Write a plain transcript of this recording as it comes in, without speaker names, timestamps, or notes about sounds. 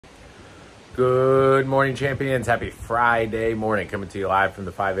Good morning, champions. Happy Friday morning. Coming to you live from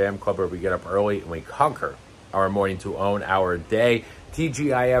the 5 a.m. club where we get up early and we conquer our morning to own our day.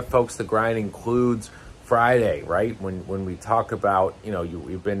 TGIF, folks, the grind includes Friday, right? When we talk about,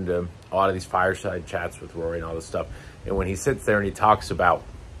 we've been to a lot of these fireside chats with Rory and all this stuff. And when he sits there and he talks about,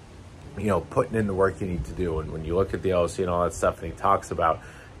 putting in the work you need to do. And when you look at the LOC and all that stuff, and he talks about,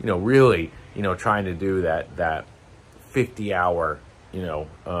 really, trying to do that 50-hour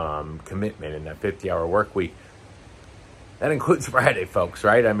commitment in that 50-hour work week. That includes Friday, folks,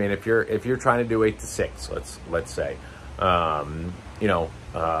 right? I mean, if you're trying to do 8 to 6, let's say,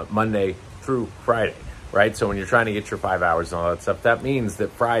 Monday through Friday, right? So when you're trying to get your 5 hours and all that stuff, that means that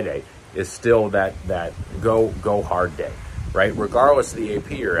Friday is still that go hard day, right? Regardless of the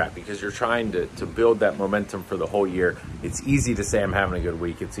AP you're at, because you're trying to build that momentum for the whole year. It's easy to say I'm having a good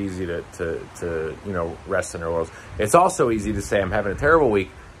week. It's easy to rest in our laurels. It's also easy to say I'm having a terrible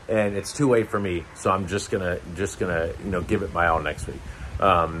week and it's too late for me, so I'm just gonna give it my all next week.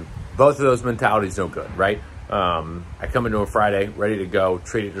 Both of those mentalities no good, right? I come into a Friday ready to go,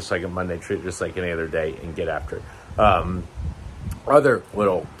 treat it just like a Monday, treat it just like any other day, and get after it. Other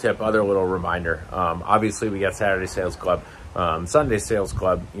little tip, other little reminder. Obviously, we got Saturday Sales Club, Sunday Sales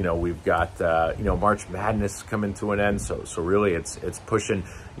Club. We've got March Madness coming to an end. So really, it's pushing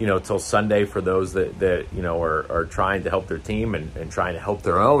till Sunday for those that are trying to help their team and trying to help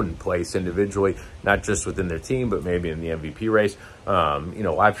their own place individually, not just within their team, but maybe in the MVP race.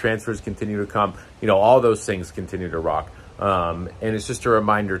 Live transfers continue to come. All those things continue to rock. And it's just a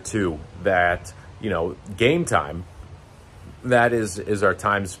reminder too that game time. That is our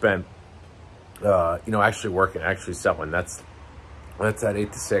time spent, actually working, actually selling. That's at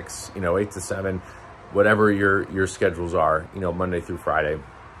 8 to 6, 8 to 7, whatever your schedules are, Monday through Friday,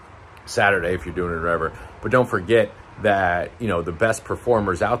 Saturday if you're doing it, whatever. But don't forget that, the best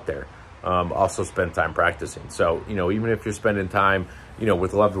performers out there also spend time practicing. So, even if you're spending time,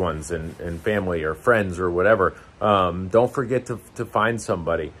 with loved ones and family or friends or whatever, don't forget to find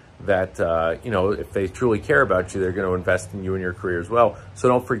somebody that, if they truly care about you, they're going to invest in you and your career as well. So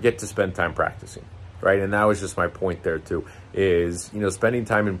don't forget to spend time practicing, right? And that was just my point there too, is, spending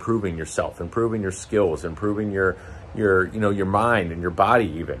time improving yourself, improving your skills, improving your mind and your body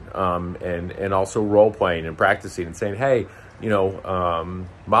even, and also role playing and practicing and saying, hey,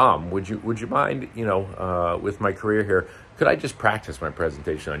 Mom, would you mind, with my career here, could I just practice my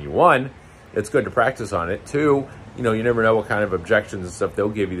presentation on you? One, it's good to practice on it. Two, you never know what kind of objections and stuff they'll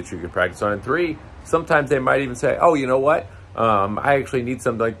give you that you can practice on. And three, sometimes they might even say, oh, you know what? I actually need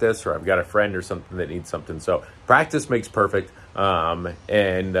something like this, or I've got a friend or something that needs something. So practice makes perfect. Improving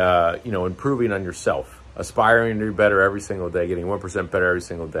on yourself, aspiring to do better every single day, getting 1% better every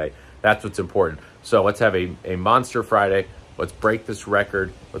single day. That's what's important. So let's have a monster Friday. Let's break this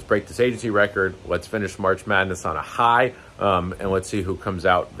record. Let's break this agency record. Let's finish March Madness on a high. And let's see who comes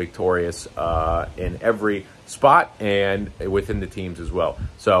out victorious in every spot and within the teams as well.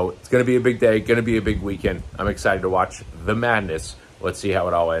 So it's going to be a big day, going to be a big weekend. I'm excited to watch the madness. Let's see how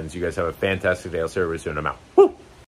it all ends. You guys have a fantastic day. I'll see you very soon. I'm out. Woo!